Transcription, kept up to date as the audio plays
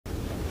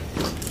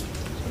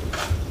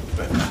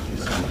Thank you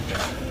so much.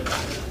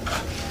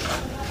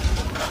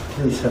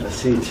 Please have a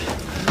seat.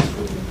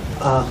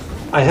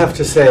 I have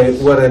to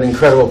say what an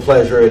incredible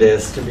pleasure it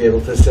is to be able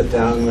to sit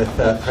down with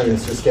Prime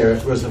Minister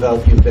Skerrit.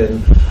 Roosevelt, you've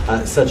been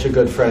such a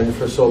good friend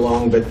for so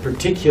long, but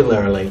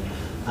particularly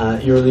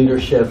your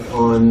leadership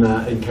in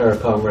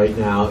CARICOM right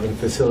now in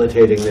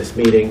facilitating this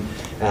meeting,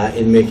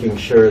 in making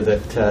sure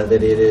that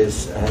that it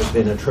has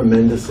been a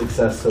tremendous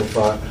success so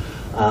far.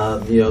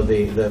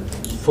 The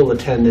full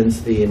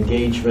attendance, the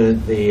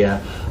engagement,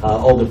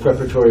 all the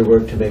preparatory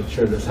work to make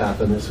sure this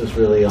happened. This was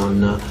really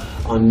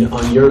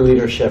on your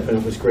leadership, and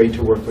it was great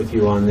to work with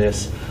you on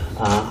this.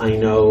 I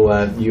know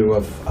you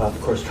are,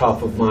 of course,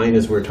 top of mind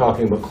as we're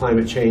talking about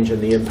climate change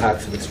and the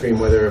impacts of extreme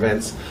weather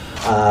events.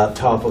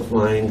 Top of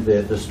mind,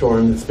 the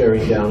storm that's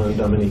bearing down on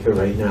Dominica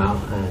right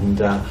now,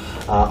 and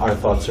our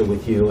thoughts are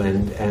with you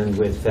and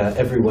with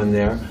everyone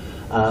there.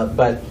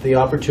 But the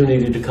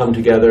opportunity to come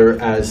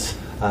together as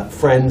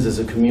friends, as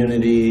a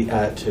community,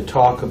 to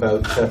talk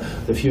about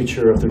the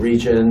future of the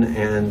region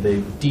and the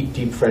deep,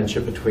 deep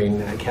friendship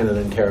between Canada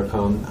and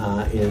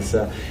CARICOM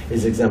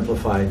is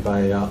exemplified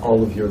by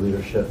all of your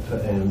leadership,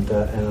 and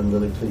I'm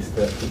really pleased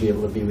to be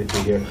able to be with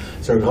you here.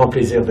 C'est un grand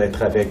plaisir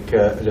d'être avec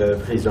le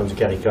président du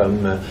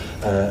CARICOM,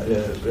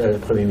 le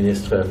Premier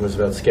ministre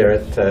Roosevelt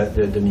Skerrit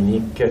de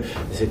Dominique.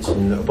 C'est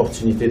une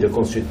opportunité de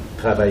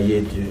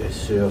travailler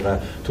sur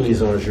tous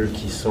les enjeux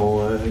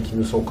qui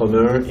nous sont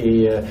communs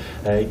et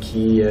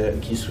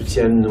qui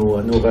soutiennent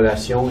nos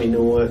relations et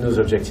nos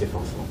objectifs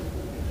ensemble.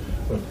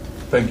 Well,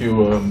 thank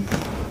you,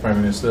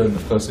 Prime Minister, and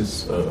of course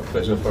it's a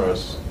pleasure for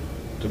us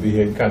to be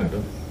here in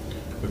Canada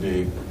with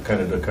the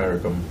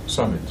Canada-CARICOM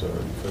Summit, the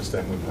first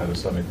time we've had a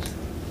summit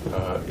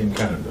in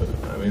Canada.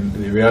 I mean,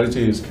 the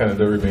reality is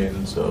Canada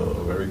remains a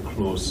very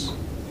close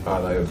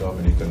ally of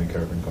Dominican and the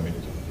Caribbean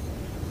community,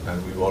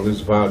 and we've always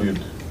valued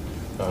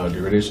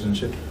the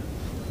relationship,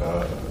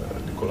 the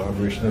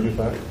collaboration that we've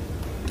had.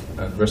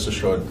 And rest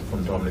assured,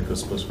 from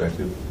Dominica's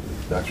perspective,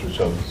 that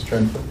shall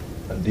strengthen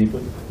and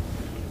deepen.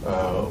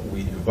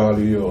 We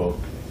value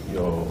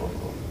your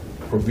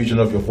provision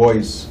of your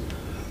voice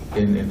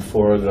in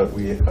fora that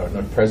we are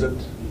not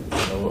present,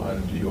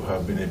 and you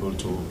have been able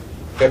to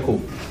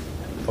echo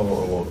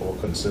our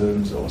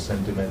concerns, our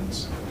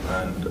sentiments,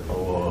 and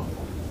our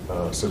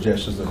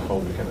suggestions on how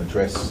we can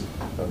address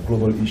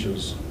global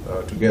issues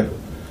together.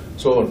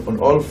 So on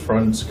all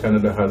fronts,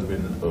 Canada has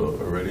been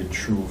a really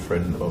true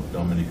friend of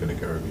Dominica and the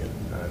Caribbean,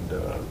 and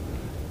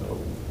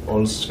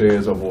all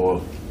spheres of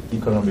our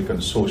economic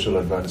and social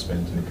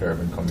advancement in the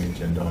Caribbean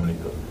community and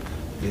Dominica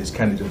is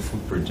Canadian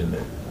footprint in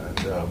there.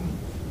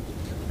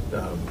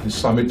 And the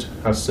summit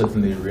has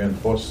certainly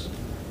reinforced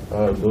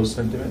those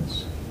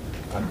sentiments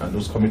and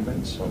those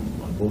commitments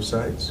on both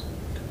sides,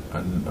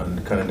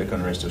 and Canada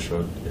can rest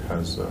assured it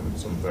has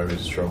some very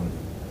strong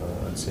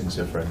and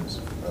sincere friends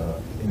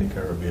in the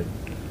Caribbean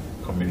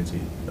community,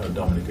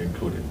 Dominica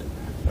included.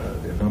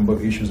 There are a number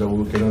of issues that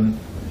we're working on: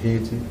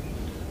 Haiti,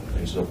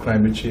 the issues of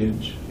climate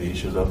change, the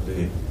issues of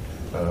the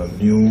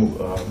new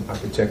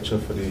architecture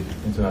for the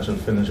international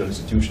financial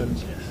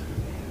institutions,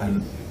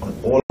 and on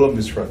all of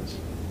these fronts,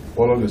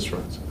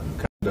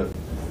 Canada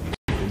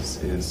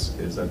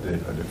is at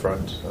the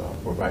front,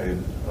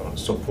 providing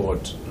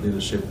support,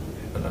 leadership,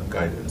 and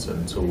guidance,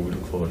 and so we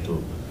look forward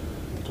to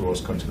us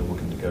continue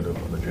working together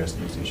on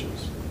addressing these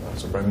issues.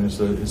 So, Prime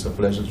Minister, it's a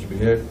pleasure to be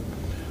here.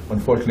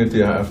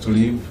 Unfortunately, I have to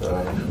leave.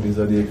 These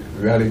are the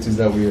realities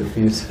that we are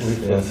faced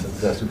with. Yes.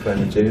 That's with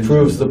climate change. It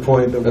proves the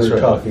point that we're right.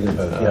 talking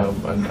about.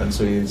 Yeah. And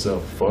so it's,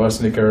 for us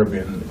in the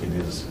Caribbean, it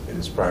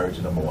is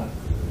priority number one.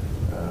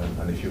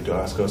 And if you were to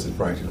ask us, it's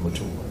priority number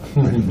two.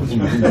 We're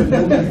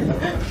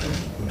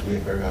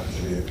very happy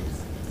to be here.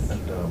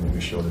 And we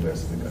wish you all the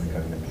best in the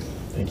Caribbean.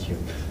 Thank you.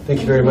 Thank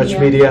you very much,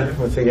 media,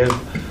 once again.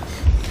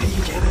 Thank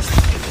you, Janice.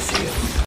 Good to see you.